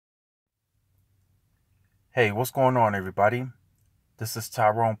Hey, what's going on, everybody? This is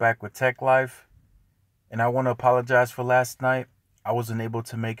Tyrone back with Tech Life, and I want to apologize for last night. I wasn't able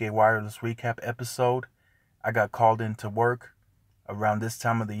to make a wireless recap episode. I got called into work. Around this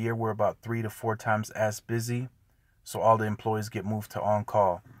time of the year, we're about 3 to 4 times as busy, so all the employees get moved to on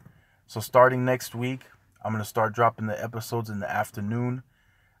call. So, starting next week, I'm going to start dropping the episodes in the afternoon.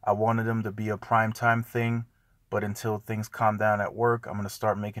 I wanted them to be a prime time thing, but until things calm down at work, I'm going to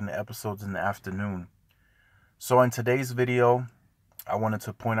start making the episodes in the afternoon. So, in today's video, I wanted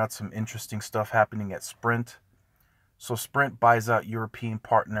to point out some interesting stuff happening at Sprint. So Sprint buys out European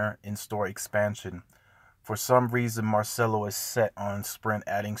partner in-store expansion. For some reason, Marcelo is set on Sprint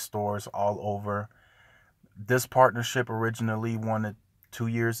adding stores all over. This partnership originally wanted 2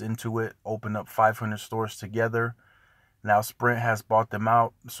 years into it, open up 500 stores together. Now Sprint has bought them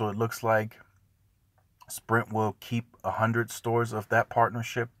out, so it looks like Sprint will keep 100 stores of that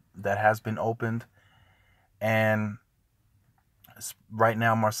partnership that has been opened. And right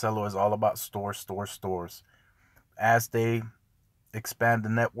now, Marcelo is all about stores. As they expand the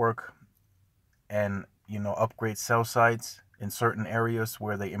network and upgrade cell sites in certain areas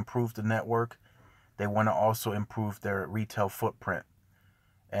where they improve the network, they want to also improve their retail footprint.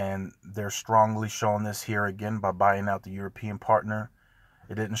 And they're strongly showing this here again by buying out the European partner.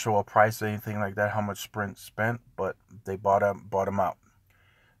 It didn't show a price or anything like that, how much Sprint spent, but they bought them out.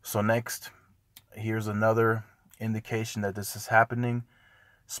 So next, here's another indication that this is happening.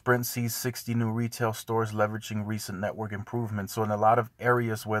 Sprint sees 60 new retail stores leveraging recent network improvements. So in a lot of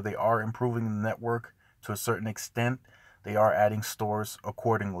areas where they are improving the network to a certain extent, they are adding stores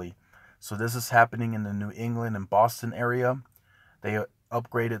accordingly. So this is happening in the New England and Boston area. They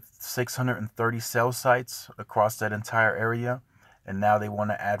upgraded 630 cell sites across that entire area, and now they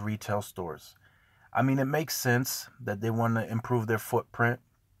want to add retail stores. I mean, it makes sense that they want to improve their footprint,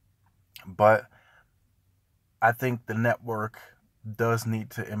 but I think the network does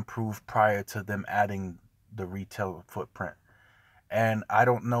need to improve prior to them adding the retail footprint. And I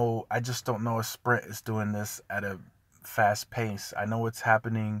just don't know if Sprint is doing this at a fast pace. I know it's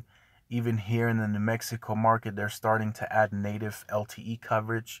happening even here in the New Mexico market. They're starting to add native LTE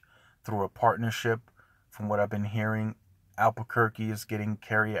coverage through a partnership. From what I've been hearing, Albuquerque is getting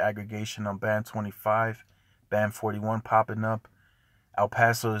carrier aggregation on band 25, band 41 popping up. El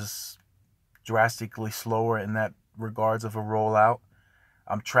Paso is drastically slower in that regards of a rollout.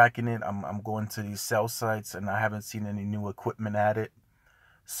 I'm tracking it. I'm going to these cell sites, and I haven't seen any new equipment added.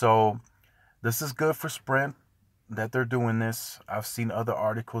 So this is good for Sprint that they're doing this. I've seen other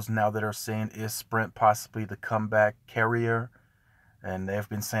articles now that are saying, is Sprint possibly the comeback carrier? And they've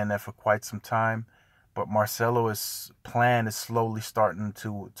been saying that for quite some time. But Marcelo's plan is slowly starting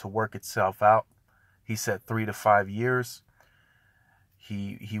to work itself out. He said 3 to 5 years.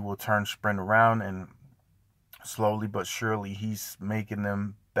 He will turn Sprint around, and slowly but surely he's making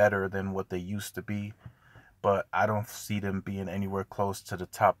them better than what they used to be. But I don't see them being anywhere close to the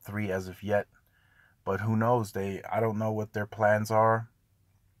top 3 as of yet. But who knows? I don't know what their plans are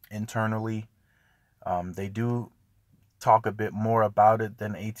internally. They do talk a bit more about it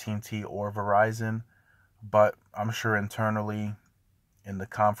than AT&T or Verizon, but I'm sure internally in the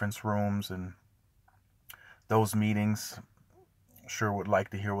conference rooms and those meetings, sure would like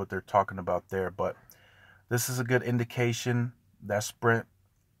to hear what they're talking about there. But this is a good indication that Sprint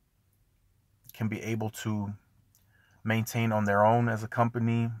can be able to maintain on their own as a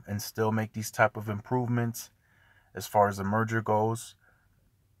company and still make these type of improvements. As far as the merger goes,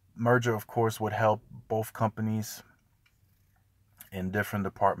 merger of course would help both companies in different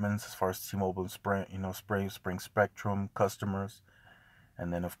departments. As far as T-Mobile and Sprint, Sprint Spectrum customers,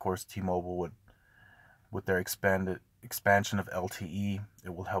 and then of course T-Mobile would, with their expansion of LTE,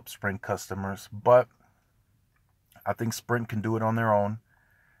 it will help Sprint customers. But I think Sprint can do it on their own.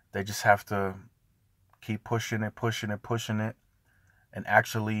 They just have to keep pushing it, and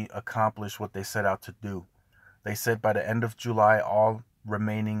actually accomplish what they set out to do. They said by the end of July, all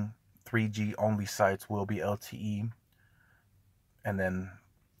remaining 3G only sites will be LTE. And then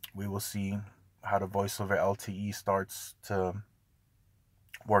we will see how the voice over LTE starts to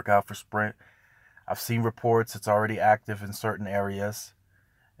work out for Sprint. I've seen reports it's already active in certain areas,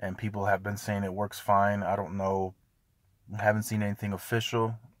 and people have been saying it works fine. I don't know. I haven't seen anything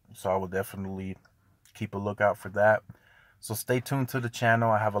official, so I will definitely keep a lookout for that. So stay tuned to the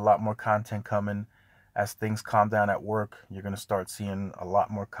channel. I have a lot more content coming. As things calm down at work, you're going to start seeing a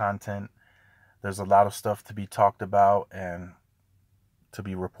lot more content. There's a lot of stuff to be talked about and to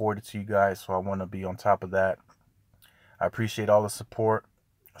be reported to you guys, so I want to be on top of that. I appreciate all the support.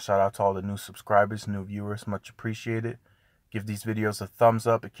 Shout out to all the new subscribers, new viewers, much appreciated. Give these videos a thumbs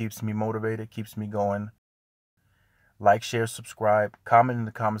up. It keeps me motivated, keeps me going. Like, share, subscribe, comment in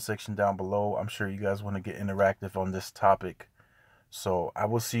the comment section down below. I'm sure you guys want to get interactive on this topic. So I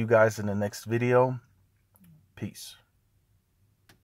will see you guys in the next video. Peace.